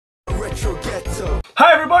Retro Ghetto.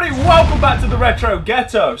 Hi everybody, welcome back to the Retro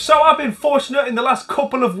Ghetto. So I've been fortunate in the last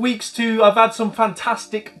couple of weeks I've had some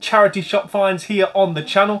fantastic charity shop finds here on the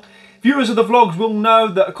channel. Viewers of the vlogs will know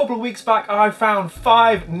that a couple of weeks back I found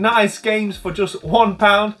 5 nice games for just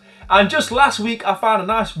 £1. And just last week I found a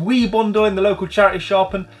nice wee bundle in the local charity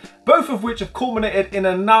shop, and both of which have culminated in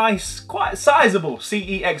a nice, quite sizable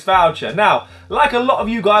CEX voucher. Now, like a lot of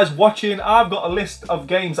you guys watching, I've got a list of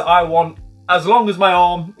games that I want as long as my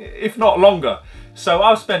arm, if not longer. So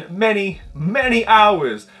I've spent many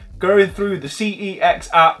hours going through the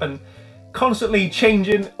CEX app and constantly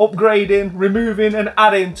changing, upgrading, removing and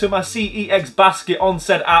adding to my CEX basket on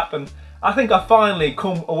said app, and I think I finally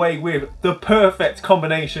come away with the perfect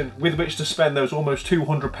combination with which to spend those almost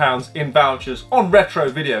 £200 in vouchers on retro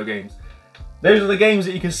video games. Those are the games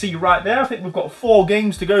that you can see right there. I think we've got 4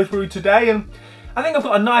 games to go through today, and I think I've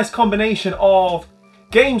got a nice combination of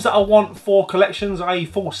games that I want for collections, i.e.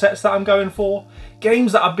 full sets that I'm going for,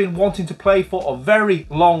 games that I've been wanting to play for a very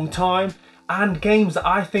long time, and games that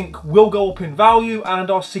I think will go up in value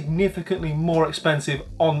and are significantly more expensive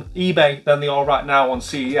on eBay than they are right now on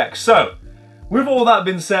CEX. So, with all that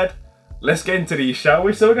being said, let's get into these, shall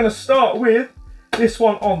we? So we're going to start with this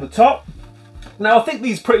one on the top. Now, I think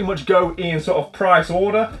these pretty much go in sort of price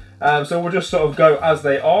order, so we'll just sort of go as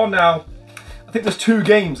they are. Now, I think there's 2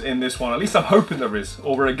 games in this one, at least I'm hoping there is,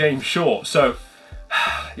 or we're a game short. So,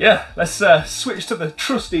 yeah, let's switch to the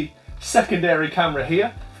trusty secondary camera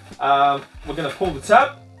here. We're going to pull the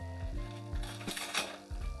tab.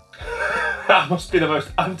 That must be the most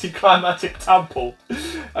anticlimactic tab pull.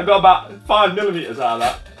 I got about 5mm out of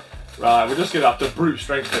that. Right, we're just going to have to brute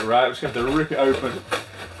strength it, right? We're just going to have to rip it open.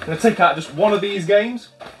 I'm going to take out just one of these games.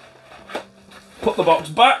 Put the box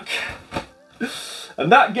back. And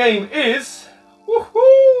that game is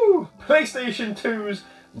woohoo! PlayStation 2's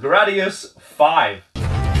Gradius 5.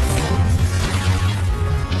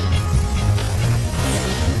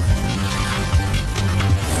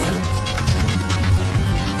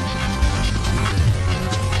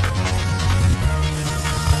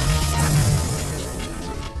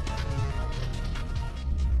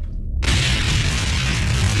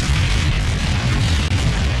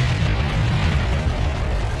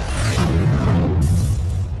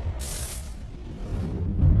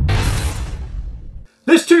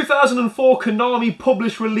 This 2004 Konami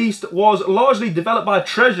published release was largely developed by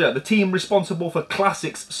Treasure, the team responsible for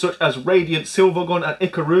classics such as Radiant Silvergun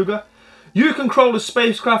and Ikaruga. You control a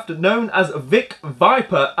spacecraft known as Vic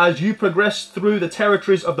Viper as you progress through the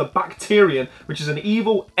territories of the Bacterian, which is an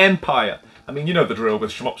evil empire. I mean, you know the drill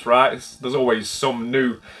with shmups, right? There's always some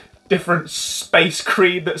new different space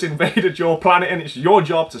creed that's invaded your planet, and it's your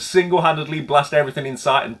job to single-handedly blast everything in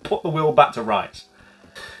sight and put the world back to rights.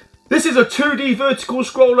 This is a 2D vertical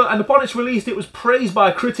scroller, and upon its release it was praised by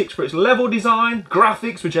critics for its level design,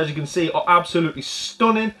 graphics, which as you can see are absolutely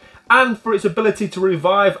stunning, and for its ability to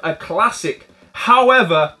revive a classic.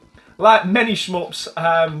 However, like many shmups,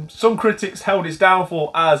 some critics held its downfall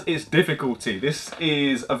as its difficulty. This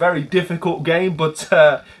is a very difficult game, but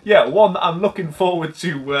yeah, one that I'm looking forward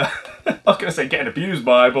to, I was going to say getting abused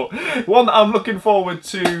by, but one that I'm looking forward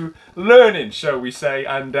to learning, shall we say,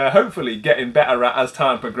 and hopefully getting better at as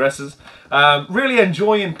time progresses. Really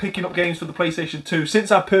enjoying picking up games for the PlayStation 2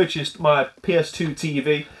 since I purchased my PS2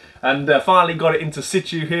 TV, and finally got it into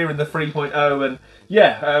situ here in the 3.0, and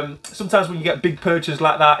yeah, sometimes when you get big purchases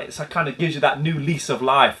like that, it kind of gives you that new lease of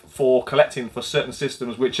life for collecting for certain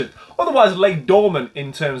systems which had otherwise laid dormant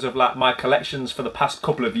in terms of like my collections for the past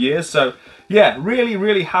couple of years. So yeah,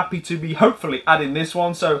 really happy to be hopefully adding this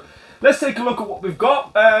one. So let's take a look at what we've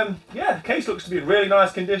got. Yeah, the case looks to be in really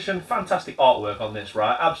nice condition. Fantastic artwork on this,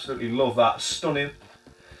 right? Absolutely love that, stunning.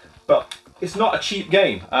 But it's not a cheap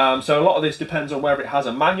game, so a lot of this depends on whether it has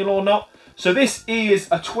a manual or not. So this is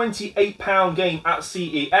a £28 game at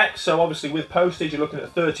CEX, so obviously with postage you're looking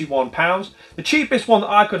at £31. The cheapest one that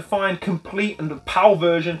I could find, complete and PAL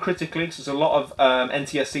version critically, because there's a lot of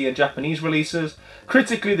NTSC and Japanese releases.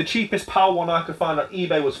 Critically, the cheapest PAL one I could find on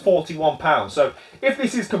eBay was £41. So if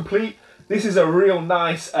this is complete, this is a real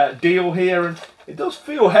nice deal here, and it does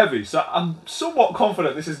feel heavy, so I'm somewhat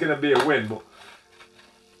confident this is going to be a win. But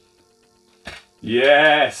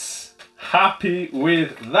yes, happy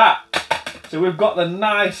with that. So we've got the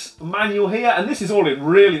nice manual here, and this is all in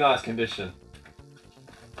really nice condition.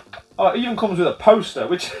 Oh, it even comes with a poster,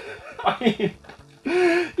 which, I mean,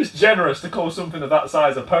 it's generous to call something of that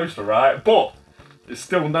size a poster, right? But it's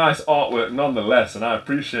still nice artwork nonetheless, and I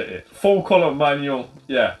appreciate it. Full colour manual,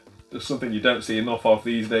 yeah, just something you don't see enough of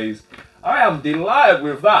these days. I am delighted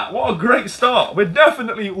with that. What a great start. We're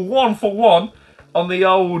definitely 1 for 1 on the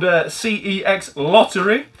old CEX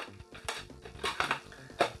lottery.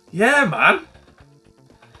 Yeah, man.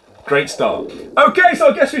 Great start. Okay, so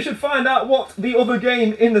I guess we should find out what the other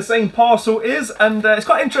game in the same parcel is, and it's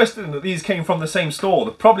quite interesting that these came from the same store.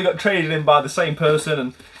 They probably got traded in by the same person,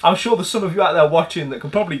 and I'm sure there's some of you out there watching that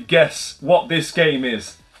can probably guess what this game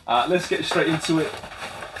is. Let's get straight into it.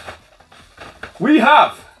 We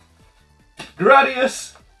have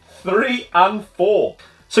Gradius 3 and 4.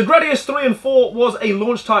 So Gradius 3 and 4 was a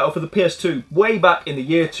launch title for the PS2 way back in the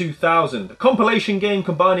year 2000. A compilation game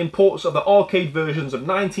combining ports of the arcade versions of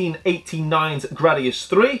 1989's Gradius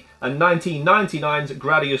 3 and 1999's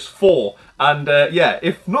Gradius 4. And yeah,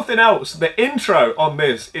 if nothing else, the intro on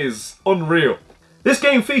this is unreal. This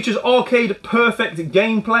game features arcade perfect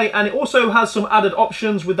gameplay, and it also has some added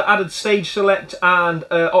options with the added stage select and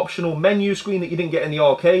optional menu screen that you didn't get in the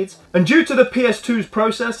arcades. And due to the PS2's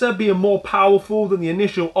processor being more powerful than the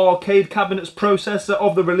initial arcade cabinet's processor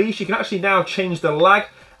of the release, you can actually now change the lag,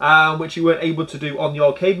 which you weren't able to do on the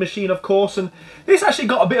arcade machine, of course. And this actually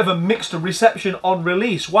got a bit of a mixed reception on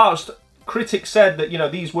release. Whilst critics said that, you know,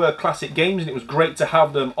 these were classic games and it was great to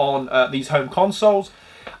have them on these home consoles,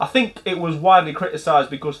 I think it was widely criticised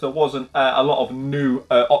because there wasn't a lot of new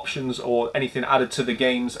options or anything added to the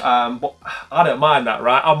games. But I don't mind that,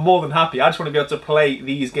 right? I'm more than happy. I just want to be able to play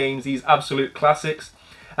these games, these absolute classics.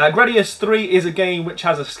 Gradius 3 is a game which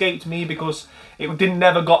has escaped me because it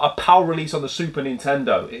never got a PAL release on the Super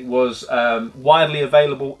Nintendo. It was widely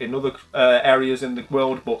available in other areas in the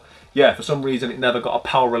world, but yeah, for some reason it never got a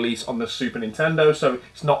PAL release on the Super Nintendo, so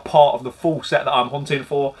it's not part of the full set that I'm hunting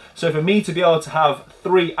for. So for me to be able to have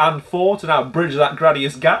 3 and 4 to now bridge that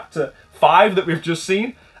Gradius gap to 5 that we've just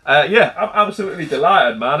seen, yeah, I'm absolutely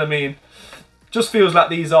delighted, man. I mean, just feels like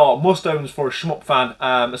these are must-owns for a shmup fan,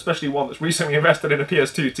 especially one that's recently invested in a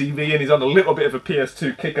PS2 TV and he's on a little bit of a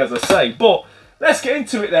PS2 kick, as I say. But let's get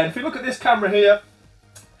into it then. If you look at this camera here,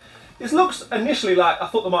 this looks initially like I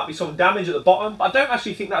thought there might be some damage at the bottom, but I don't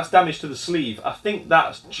actually think that's damage to the sleeve. I think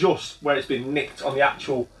that's just where it's been nicked on the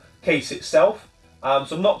actual case itself. So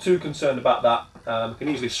I'm not too concerned about that. I can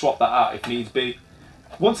easily swap that out if needs be.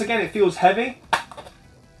 Once again, it feels heavy.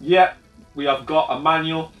 Yeah, we have got a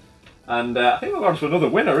manual, and I think we're on to another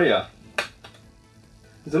winner here.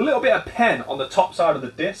 There's a little bit of pen on the top side of the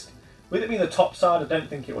disc. With it being the top side, I don't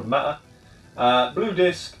think it would matter. Blue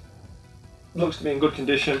disc, looks to be in good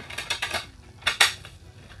condition.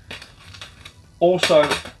 Also,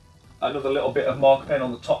 another little bit of marker pen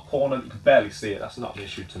on the top corner. You can barely see it, that's not an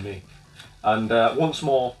issue to me. And once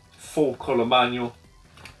more, full colour manual.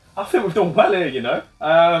 I think we've done well here, you know.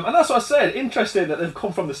 And that's what I said, interesting that they've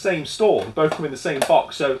come from the same store. They both come in the same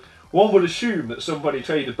box, so one would assume that somebody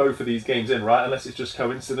traded both of these games in, right? Unless it's just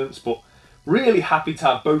coincidence, but really happy to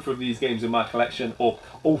have both of these games in my collection, or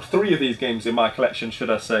all 3 of these games in my collection, should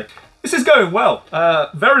I say. This is going well,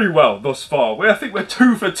 very well thus far. I think we're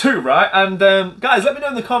 2 for 2, right? And guys, let me know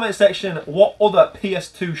in the comment section what other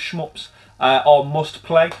PS2 shmups are must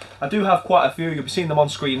play. I do have quite a few, you'll be seeing them on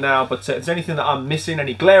screen now, but if there's anything that I'm missing,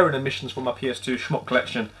 any glaring omissions from my PS2 shmup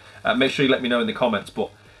collection, make sure you let me know in the comments. But,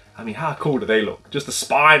 I mean, how cool do they look? Just the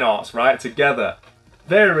spine arts, right, together.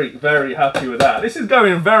 Very, very happy with that. This is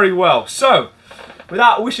going very well. So,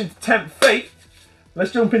 without wishing to tempt fate,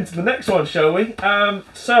 let's jump into the next one, shall we?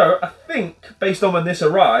 So, I think, based on when this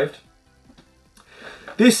arrived,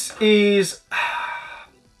 this is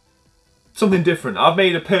something different. I've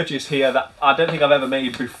made a purchase here that I don't think I've ever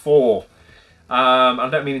made before. I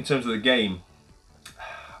don't mean in terms of the game.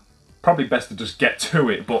 Probably best to just get to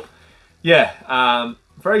it, but yeah,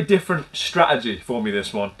 very different strategy for me,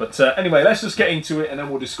 this one. But anyway, let's just get into it and then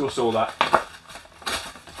we'll discuss all that.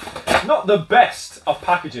 Not the best of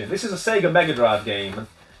packaging. This is a Sega Mega Drive game.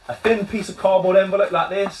 A thin piece of cardboard envelope like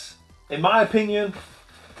this, in my opinion,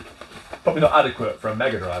 probably not adequate for a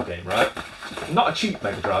Mega Drive game, right? Not a cheap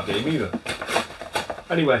Mega Drive game either.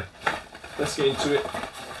 Anyway, let's get into it.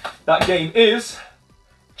 That game is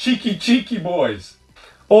Cheeky Cheeky Boys,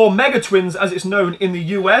 or Mega Twins as it's known in the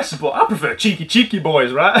US, but I prefer Cheeky Cheeky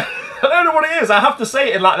Boys, right? I don't know what it is, I have to say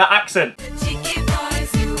it in like that accent. Cheeky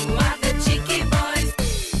boys, you are the cheeky boys.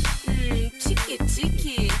 Cheeky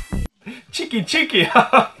cheeky. Cheeky Cheeky.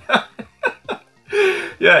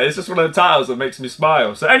 Yeah, it's just one of the titles that makes me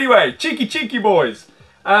smile. So anyway, Cheeky Cheeky Boys.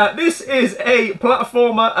 This is a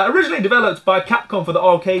platformer originally developed by Capcom for the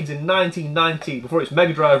arcades in 1990 before its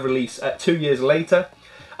Mega Drive release 2 years later.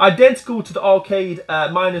 Identical to the arcade,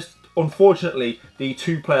 minus, unfortunately, the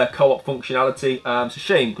 2-player co-op functionality. It's a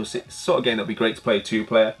shame because it's the sort of game that would be great to play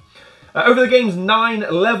 2-player. Over the game's 9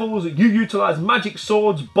 levels, you utilise magic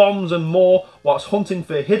swords, bombs and more whilst hunting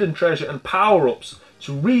for hidden treasure and power-ups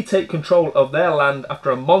to retake control of their land after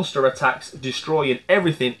a monster attacks, destroying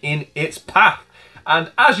everything in its path.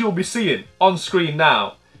 And as you'll be seeing on screen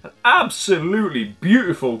now, an absolutely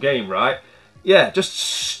beautiful game, right? Yeah, just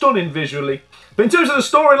stunning visually. But in terms of the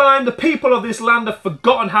storyline, the people of this land have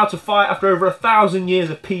forgotten how to fight after over 1,000 years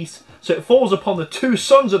of peace. So it falls upon the two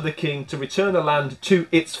sons of the king to return the land to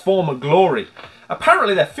its former glory.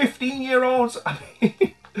 Apparently they're 15-year-olds. I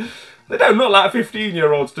mean, they don't look like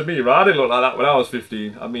 15-year-olds to me, right? I didn't look like that when I was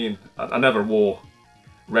 15. I mean, I never wore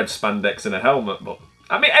red spandex and a helmet, but...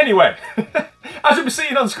 I mean, anyway, as you'll be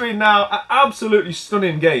seeing on screen now, an absolutely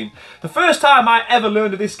stunning game. The first time I ever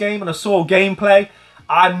learned of this game and I saw gameplay,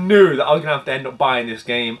 I knew that I was going to have to end up buying this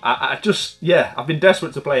game. I've been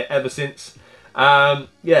desperate to play it ever since.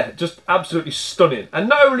 Yeah, just absolutely stunning. And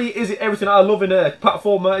not only is it everything I love in a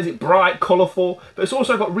platformer, is it bright, colourful, but it's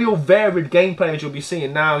also got real varied gameplay as you'll be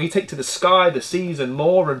seeing now. You take to the sky, the seas and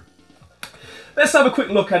more. And let's have a quick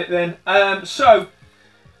look at it then.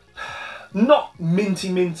 Not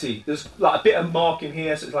minty. There's like a bit of marking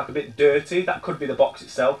here, so it's like a bit dirty. That could be the box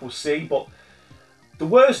itself, we'll see. But the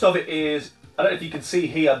worst of it is, I don't know if you can see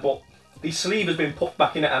here, but the sleeve has been put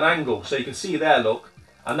back in at an angle. So you can see there, look.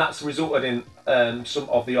 And that's resulted in some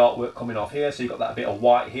of the artwork coming off here. So you've got that bit of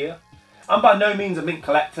white here. I'm by no means a mint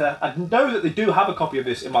collector. I know that they do have a copy of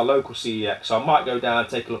this in my local CEX. So I might go down and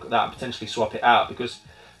take a look at that and potentially swap it out. Because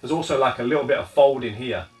there's also like a little bit of folding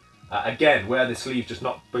here. Again, where the sleeve's just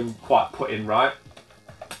not been quite put in right.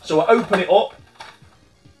 So I open it up.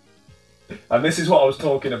 And this is what I was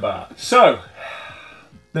talking about. So,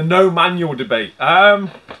 the no manual debate.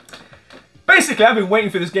 Basically, I've been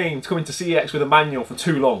waiting for this game to come into CEX with a manual for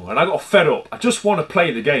too long. And I got fed up. I just want to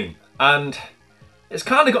play the game. And it's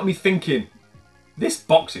kind of got me thinking, this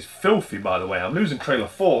box is filthy, by the way. I'm losing trailer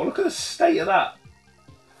 4. Look at the state of that.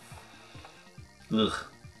 Ugh.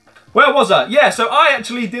 Where was I? Yeah, so I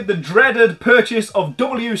actually did the dreaded purchase of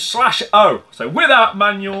W/O. So without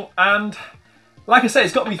manual, and like I said,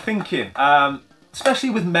 it's got me thinking,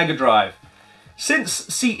 especially with Mega Drive. Since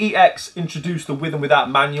CEX introduced the with and without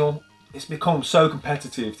manual, it's become so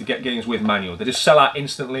competitive to get games with manual. They just sell out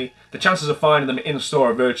instantly. The chances of finding them in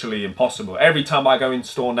store are virtually impossible. Every time I go in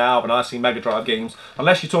store now and I see Mega Drive games,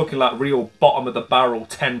 unless you're talking like real bottom of the barrel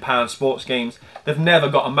 £10 sports games, they've never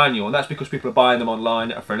got a manual, and that's because people are buying them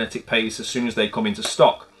online at a frenetic pace as soon as they come into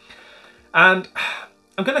stock. And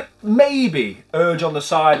I'm going to maybe urge on the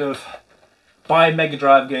side of buying Mega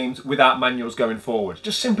Drive games without manuals going forward,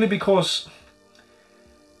 just simply because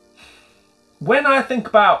when I think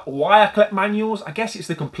about why I collect manuals, I guess it's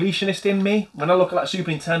the completionist in me. When I look at that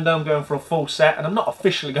Super Nintendo, I'm going for a full set, and I'm not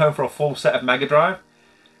officially going for a full set of Mega Drive.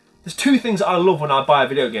 There's two things that I love when I buy a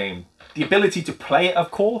video game. The ability to play it,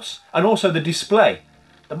 of course, and also the display.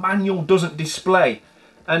 The manual doesn't display.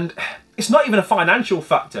 And it's not even a financial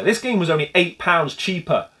factor. This game was only £8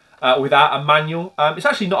 cheaper without a manual. It's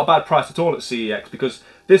actually not a bad price at all at CEX, because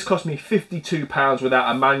this cost me £52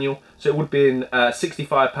 without a manual. So it would have been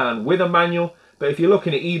 £65 with a manual. But if you're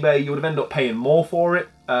looking at eBay, you would have ended up paying more for it.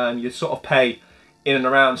 You'd sort of pay in and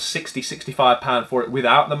around £60–65 for it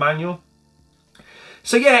without the manual.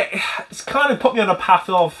 So yeah, it's kind of put me on a path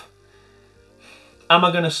of, am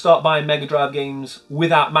I going to start buying Mega Drive games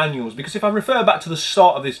without manuals? Because if I refer back to the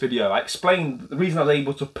start of this video, I explained the reason I was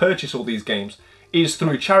able to purchase all these games is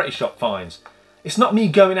through charity shop finds. It's not me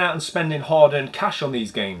going out and spending hard-earned cash on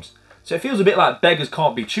these games. So it feels a bit like beggars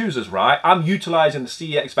can't be choosers, right? I'm utilising the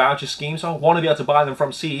CEX voucher scheme, so I want to be able to buy them from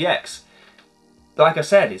CEX. Like I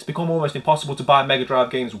said, it's become almost impossible to buy Mega Drive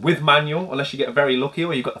games with manual, unless you get very lucky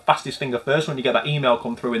or you've got the fastest finger first when you get that email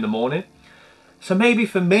come through in the morning. So maybe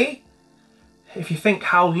for me, if you think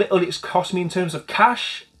how little it's cost me in terms of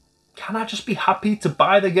cash, can I just be happy to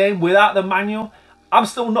buy the game without the manual? I'm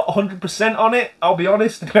still not 100% on it, I'll be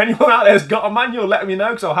honest. If anyone out there's got a manual, let me know,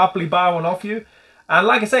 because I'll happily buy one off you. And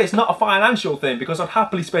like I say, it's not a financial thing, because I'd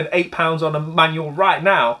happily spend £8 on a manual right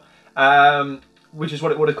now, which is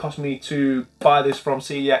what it would have cost me to buy this from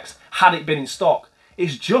CEX had it been in stock.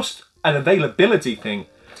 It's just an availability thing.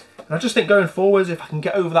 And I just think going forwards, if I can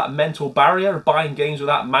get over that mental barrier of buying games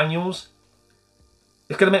without manuals,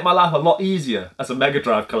 it's going to make my life a lot easier as a Mega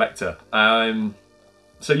Drive collector.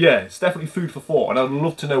 So yeah, it's definitely food for thought, and I'd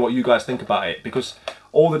love to know what you guys think about it, because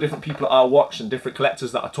all the different people that I watch and different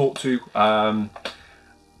collectors that I talk to,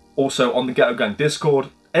 also on the Ghetto Gang Discord,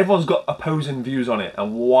 everyone's got opposing views on it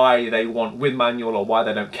and why they want with manual or why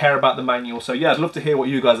they don't care about the manual. So yeah, I'd love to hear what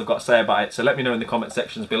you guys have got to say about it, so let me know in the comment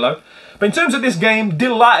sections below. But in terms of this game,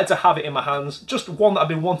 delighted to have it in my hands. Just one that I've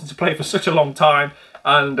been wanting to play for such a long time,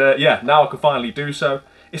 and yeah, now I can finally do so.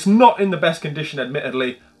 It's not in the best condition,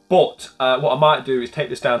 admittedly, but what I might do is take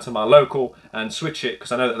this down to my local and switch it,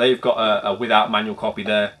 because I know that they've got a without manual copy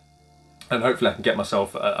there. And hopefully I can get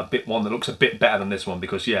myself a bit one that looks a bit better than this one,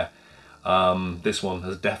 because yeah, this one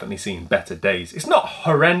has definitely seen better days. It's not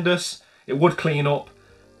horrendous, it would clean up,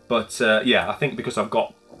 but yeah, I think because I've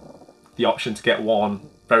got the option to get one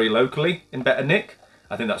very locally in better nick,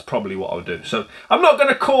 I think that's probably what I'll do. So I'm not going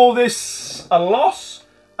to call this a loss,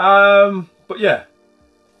 but yeah,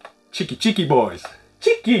 cheeky boys,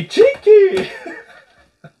 cheeky.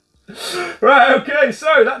 Right, okay,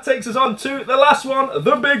 so that takes us on to the last one,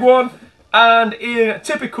 the big one. And in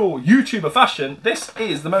typical YouTuber fashion, this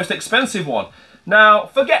is the most expensive one. Now,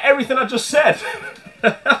 forget everything I just said.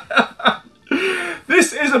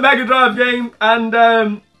 This is a Mega Drive game,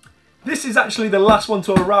 and this is actually the last one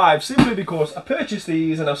to arrive, simply because I purchased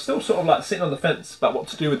these and I'm still sort of like sitting on the fence about what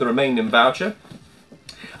to do with the remaining voucher.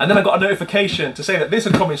 And then I got a notification to say that this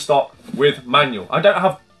had come in stock with manual. I don't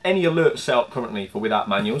have any alerts set up currently for without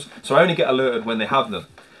manuals, so I only get alerted when they have them.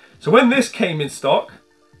 So when this came in stock,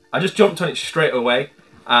 I just jumped on it straight away.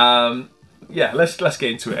 Yeah, let's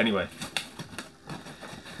get into it anyway.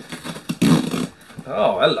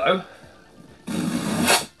 Oh, hello.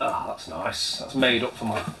 Oh, that's nice. That's made up for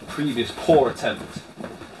my previous poor attempt.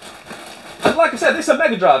 And like I said, this is a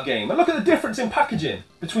Mega Drive game. And look at the difference in packaging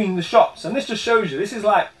between the shops. And this just shows you, this is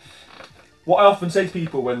like what I often say to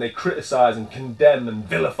people when they criticise and condemn and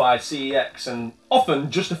vilify CEX, and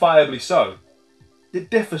often justifiably so. It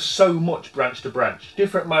differs so much branch to branch.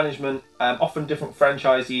 Different management, often different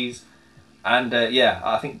franchisees, and yeah,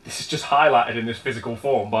 I think this is just highlighted in this physical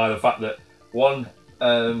form by the fact that one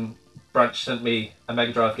branch sent me a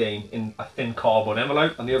Mega Drive game in a thin cardboard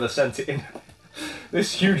envelope, and the other sent it in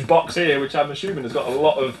this huge box here, which I'm assuming has got a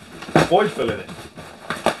lot of void fill in it.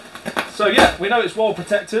 So yeah, we know it's well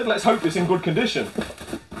protected. Let's hope it's in good condition.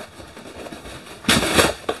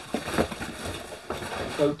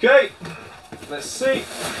 Okay. Let's see.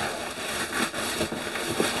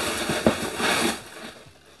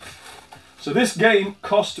 So this game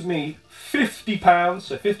cost me £50,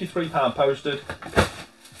 so £53 posted.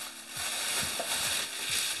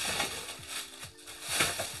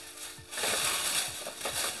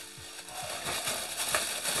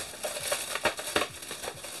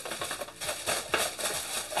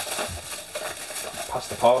 Past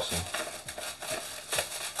the parcel.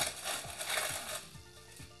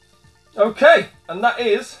 Okay, and that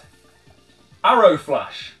is Arrow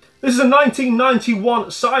Flash. This is a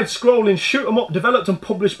 1991 side-scrolling shoot-'em-up developed and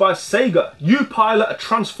published by Sega. You pilot a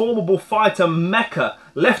transformable fighter mecha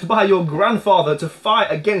left by your grandfather to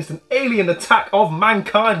fight against an alien attack of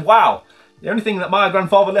mankind. Wow. The only thing that my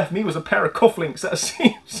grandfather left me was a pair of cufflinks, that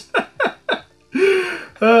seems.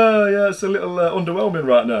 Oh, yeah, it's a little underwhelming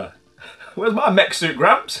right now. Where's my mech suit,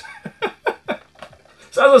 Gramps?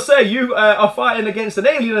 So as I say, you are fighting against an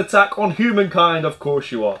alien attack on humankind, of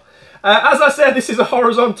course you are. As I said, this is a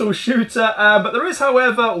horizontal shooter, but there is,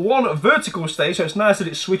 however, one vertical stage, so it's nice that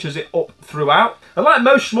it switches it up throughout. And like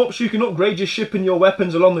most shmups, you can upgrade your ship and your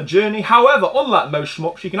weapons along the journey. However, unlike most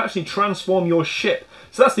shmups, you can actually transform your ship.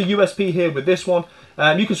 So that's the USP here with this one.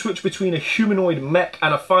 You can switch between a humanoid mech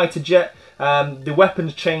and a fighter jet. The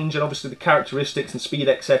weapons change, and obviously the characteristics and speed,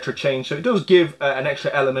 etc. change, so it does give an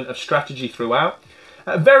extra element of strategy throughout.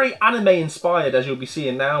 Very anime inspired, as you'll be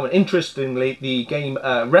seeing now, and interestingly the game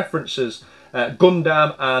references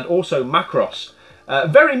Gundam and also Macross.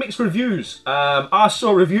 Very mixed reviews. I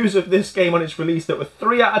saw reviews of this game on its release that were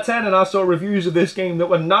 3 out of 10, and I saw reviews of this game that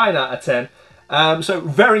were 9 out of 10. So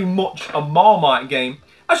very much a Marmite game.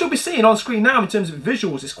 As you'll be seeing on screen now in terms of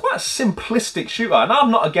visuals, it's quite a simplistic shooter, and I'm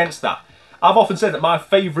not against that. I've often said that my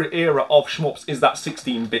favourite era of shmups is that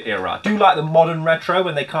 16-bit era. I do like the modern retro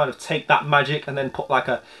when they kind of take that magic and then put like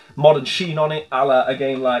a modern sheen on it, a la a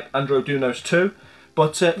game like Andro Dunos 2.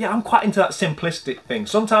 But yeah, I'm quite into that simplistic thing.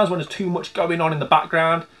 Sometimes when there's too much going on in the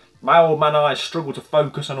background, my old man eyes struggle to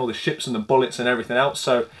focus on all the ships and the bullets and everything else.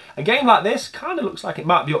 So a game like this kind of looks like it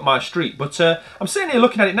might be up my street. But I'm sitting here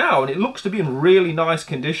looking at it now, and it looks to be in really nice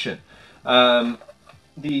condition.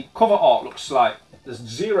 The cover art looks like there's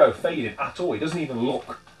zero fading at all. It doesn't even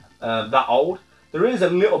look that old. There is a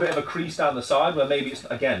little bit of a crease down the side where maybe it's,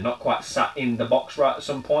 again, not quite sat in the box right at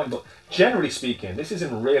some point, but generally speaking, this is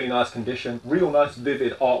in really nice condition. Real nice,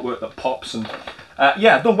 vivid artwork that pops, and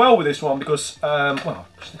yeah, I've done well with this one because, well,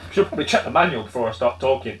 I should probably check the manual before I start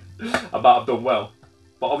talking about I've done well.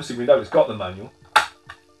 But obviously we know it's got the manual.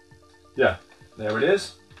 Yeah, there it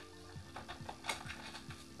is.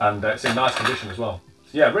 And it's in nice condition as well.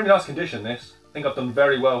 So yeah, really nice condition this. I think I've done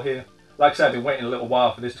very well here. Like I said, I've been waiting a little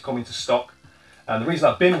while for this to come into stock. And the reason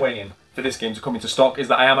I've been waiting for this game to come into stock is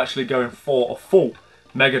that I am actually going for a full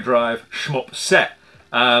Mega Drive shmup set.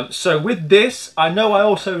 So with this, I know I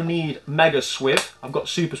also need Mega Swiv. I've got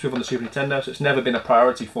Super Swiv on the Super Nintendo, so it's never been a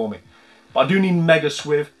priority for me. But I do need Mega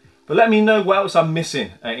Swiv. But let me know what else I'm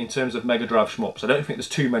missing in terms of Mega Drive shmups. I don't think there's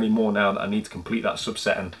too many more now that I need to complete that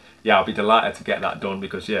subset. And yeah, I'll be delighted to get that done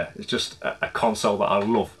because yeah, it's just a console that I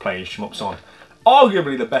love playing shmups on.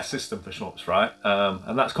 Arguably the best system for shmups, right?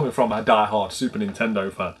 And that's coming from a die-hard Super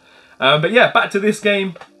Nintendo fan. But yeah, back to this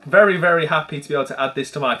game. Very, very happy to be able to add this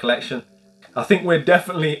to my collection. I think we're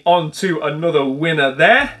definitely on to another winner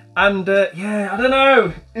there. And yeah, I don't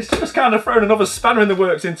know. It's just kind of thrown another spanner in the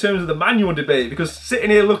works in terms of the manual debate, because sitting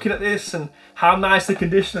here looking at this and how nice the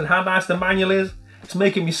condition and how nice the manual is, it's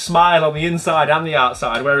making me smile on the inside and the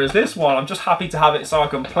outside. Whereas this one, I'm just happy to have it so I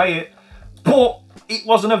can play it. But it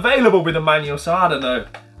wasn't available with the manual, so I don't know.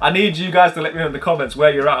 I need you guys to let me know in the comments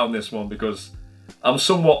where you're at on this one, because I'm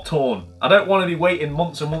somewhat torn. I don't want to be waiting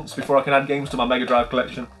months and months before I can add games to my Mega Drive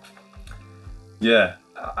collection. Yeah,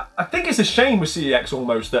 I think it's a shame with CEX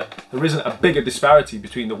almost that there isn't a bigger disparity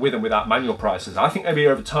between the with and without manual prices. I think maybe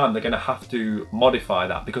over time they're going to have to modify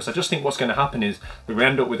that, because I just think what's going to happen is that we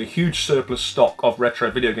end up with a huge surplus stock of retro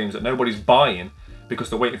video games that nobody's buying because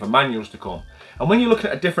they're waiting for manuals to come. And when you're looking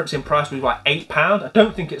at a difference in price with like £8, I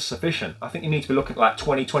don't think it's sufficient. I think you need to be looking at like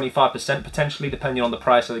 20–25% potentially, depending on the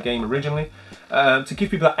price of the game originally, to give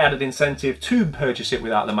people that added incentive to purchase it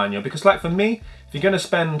without the manual. Because like for me, if you're going to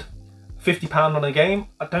spend £50 on a game,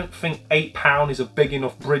 I don't think £8 is a big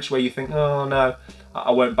enough bridge where you think, oh no,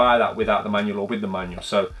 I won't buy that without the manual or with the manual.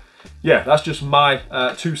 So yeah, that's just my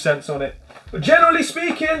 2 cents on it. But generally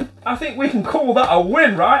speaking, I think we can call that a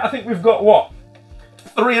win, right? I think we've got what?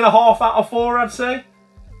 3.5 out of 4, I'd say.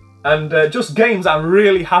 And just games I'm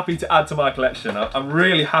really happy to add to my collection. I'm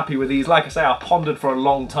really happy with these. Like I say, I pondered for a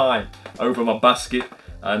long time over my basket.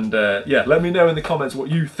 And yeah, let me know in the comments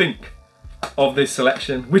what you think of this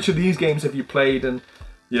selection. Which of these games have you played? And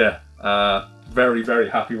yeah, very, very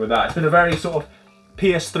happy with that. It's been a very sort of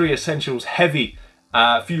PS3 Essentials heavy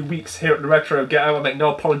few weeks here at the Retro Ghetto. I make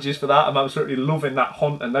no apologies for that. I'm absolutely loving that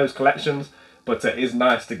hunt and those collections. But it is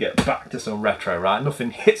nice to get back to some retro, right?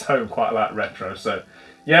 Nothing hits home quite like retro. So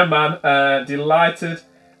yeah, man, delighted.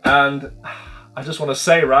 And I just want to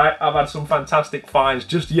say, right, I've had some fantastic finds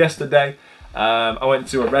just yesterday. I went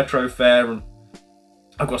to a retro fair and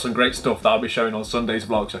I've got some great stuff that I'll be showing on Sunday's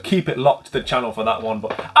vlog, so keep it locked to the channel for that one.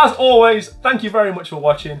 But as always, thank you very much for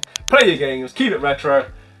watching. Play your games, keep it retro.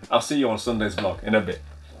 I'll see you on Sunday's vlog in a bit.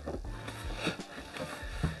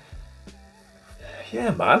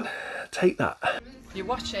 Yeah, man, take that. You're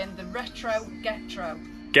watching the Retro Ghetto.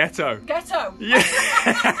 Ghetto. Ghetto? Yeah.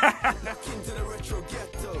 Lock into the retro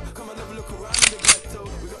ghetto. Come and have a look around the ghetto.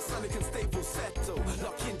 We got Sonic and Staples settle.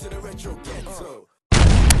 Lock into the retro ghetto.